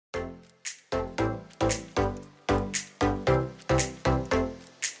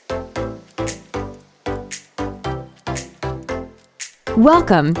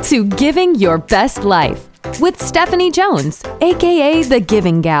Welcome to Giving Your Best Life with Stephanie Jones, aka The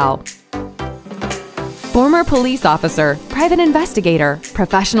Giving Gal. Former police officer, private investigator,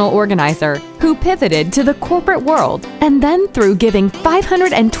 professional organizer who pivoted to the corporate world and then through giving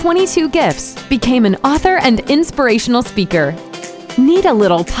 522 gifts became an author and inspirational speaker. Need a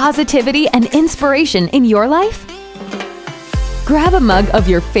little positivity and inspiration in your life? Grab a mug of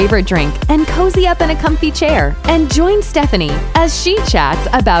your favorite drink and cozy up in a comfy chair and join Stephanie as she chats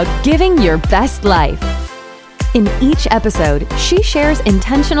about giving your best life. In each episode, she shares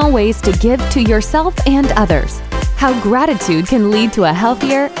intentional ways to give to yourself and others, how gratitude can lead to a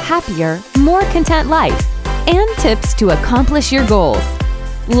healthier, happier, more content life, and tips to accomplish your goals.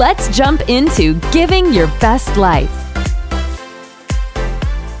 Let's jump into Giving Your Best Life.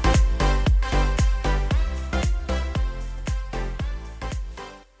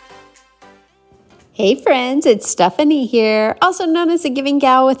 Hey friends, it's Stephanie here, also known as The Giving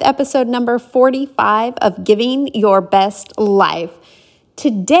Gal, with episode number 45 of Giving Your Best Life.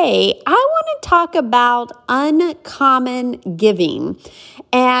 Today, I want to talk about uncommon giving.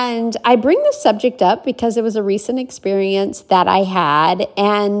 And I bring this subject up because it was a recent experience that I had.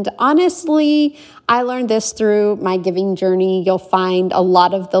 And honestly, I learned this through my giving journey. You'll find a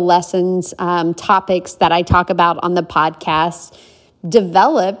lot of the lessons, topics that I talk about on the podcast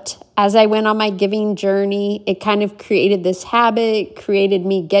developed as I went on my giving journey. It kind of created this habit, created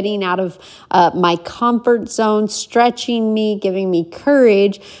me getting out of my comfort zone, stretching me, giving me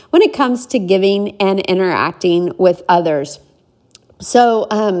courage when it comes to giving and interacting with others. So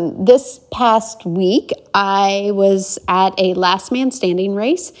this past week, I was at a last man standing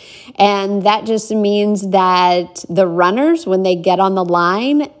race, and that just means that the runners, when they get on the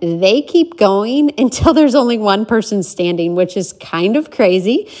line, they keep going until there's only one person standing, which is kind of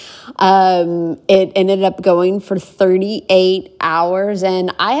crazy. It ended up going for 38 hours,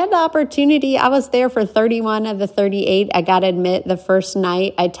 and I had the opportunity. I was there for 31 of the 38. I got to admit, the first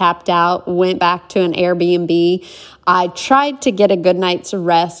night I tapped out, went back to an Airbnb. I tried to get a good night's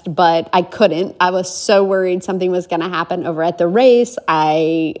rest, but I couldn't. I was so worried something was going to happen over at the race.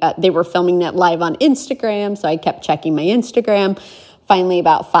 They were filming it live on Instagram, so I kept checking my Instagram. Finally,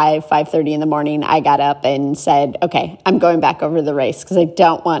 about 5:30 in the morning, I got up and said, okay, I'm going back over the race because I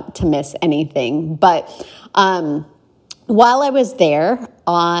don't want to miss anything. But while I was there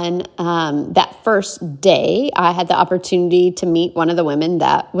on that first day, I had the opportunity to meet one of the women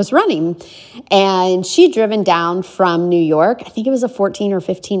that was running. And she'd driven down from New York. I think it was a 14 or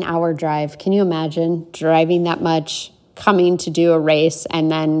 15 hour drive. Can you imagine driving that much, coming to do a race, and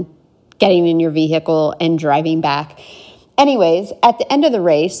then getting in your vehicle and driving back? Anyways, at the end of the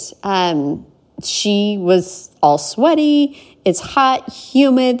race, she was all sweaty. It's hot,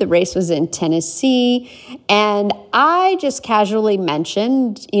 humid. The race was in Tennessee. And I just casually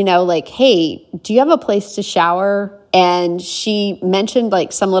mentioned, like, hey, do you have a place to shower? And she mentioned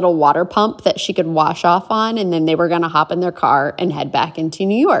like some little water pump that she could wash off on. And then they were going to hop in their car and head back into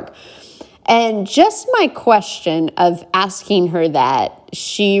New York. And just my question of asking her that,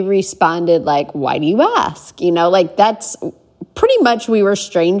 she responded like, why do you ask? That's pretty much, we were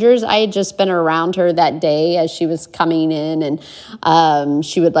strangers. I had just been around her that day as she was coming in, and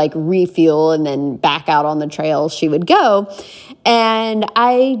she would like refuel and then back out on the trail she would go. And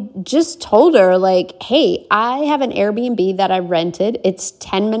I just told her like, hey, I have an Airbnb that I rented. It's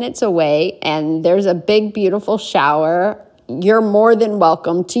 10 minutes away and there's a big, beautiful shower. You're more than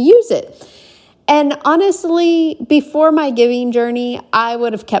welcome to use it. And honestly, before my giving journey, I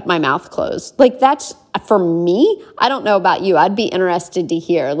would have kept my mouth closed. Like, that's, for me, I don't know about you. I'd be interested to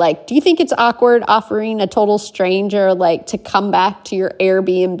hear. Like, do you think it's awkward offering a total stranger, like, to come back to your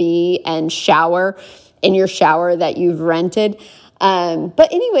Airbnb and shower in your shower that you've rented?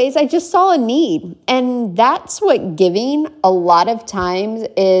 But anyways, I just saw a need. And that's what giving a lot of times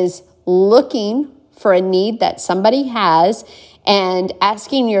is, looking for a need that somebody has and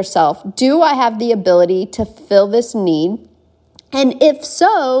asking yourself, do I have the ability to fill this need? And if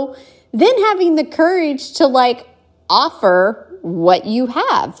so, then having the courage to like offer what you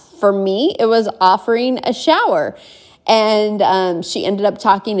have. For me, it was offering a shower. And she ended up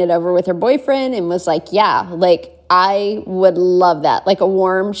talking it over with her boyfriend and was like, yeah, like I would love that. Like a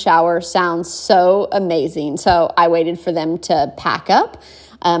warm shower sounds so amazing. So I waited for them to pack up.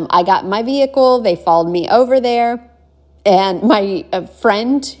 I got in my vehicle. They followed me over there. And my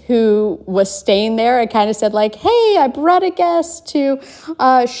friend who was staying there, I kind of said like, hey, I brought a guest to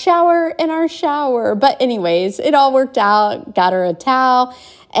shower in our shower. But anyways, it all worked out, got her a towel.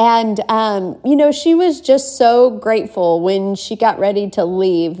 And, she was just so grateful when she got ready to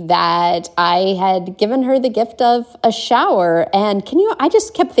leave that I had given her the gift of a shower. And I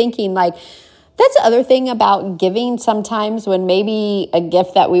just kept thinking like, that's the other thing about giving sometimes when maybe a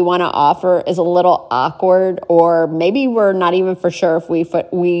gift that we want to offer is a little awkward, or maybe we're not even for sure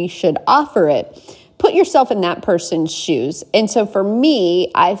if we should offer it. Put yourself in that person's shoes. And so for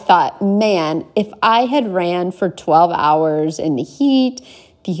me, I thought, man, if I had ran for 12 hours in the heat,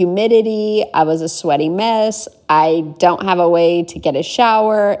 the humidity, I was a sweaty mess, I don't have a way to get a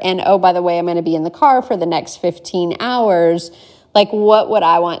shower, and oh, by the way, I'm going to be in the car for the next 15 hours. Like, what would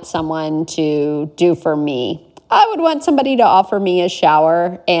I want someone to do for me? I would want somebody to offer me a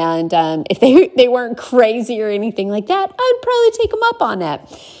shower. And if they weren't crazy or anything like that, I'd probably take them up on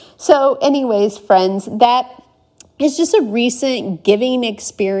that. So anyways, friends, that is just a recent giving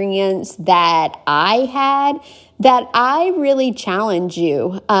experience that I had that I really challenge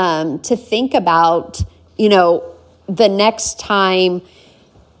you to think about, the next time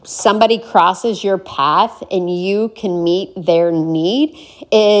somebody crosses your path and you can meet their need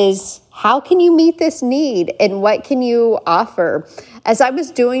is how can you meet this need and what can you offer? As I was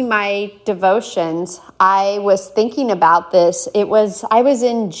doing my devotions, I was thinking about this. I was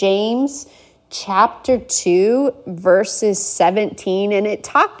in James chapter 2, verses 17, and it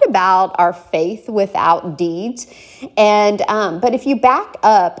talked about our faith without deeds. And but if you back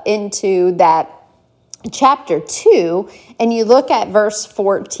up into that chapter 2 and you look at verse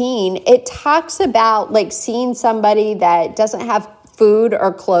 14, it talks about like seeing somebody that doesn't have food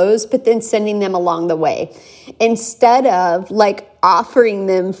or clothes, but then sending them along the way instead of like offering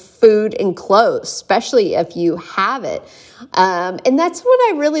them food and clothes, especially if you have it. And that's when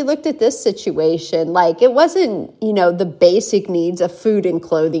I really looked at this situation. Like it wasn't, the basic needs of food and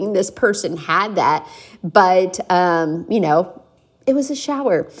clothing. This person had that, but, it was a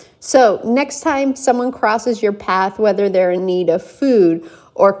shower. So next time someone crosses your path, whether they're in need of food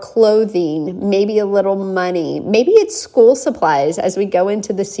or clothing, maybe a little money, maybe it's school supplies as we go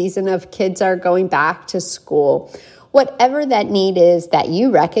into the season of kids are going back to school, whatever that need is that you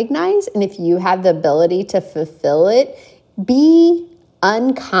recognize. And if you have the ability to fulfill it, be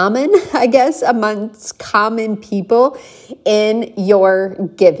uncommon, I guess, amongst common people in your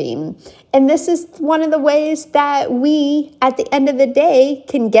giving. And this is one of the ways that we, at the end of the day,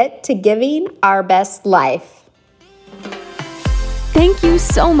 can get to giving our best life. Thank you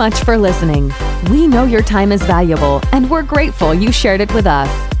so much for listening. We know your time is valuable, and we're grateful you shared it with us.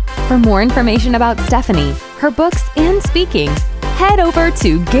 For more information about Stephanie, her books, and speaking, head over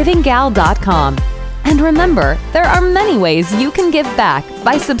to givinggal.com. And remember, there are many ways you can give back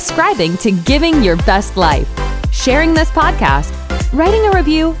by subscribing to Giving Your Best Life, sharing this podcast, writing a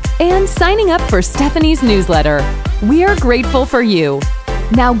review, and signing up for Stephanie's newsletter. We are grateful for you.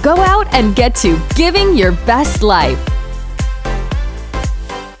 Now go out and get to Giving Your Best Life.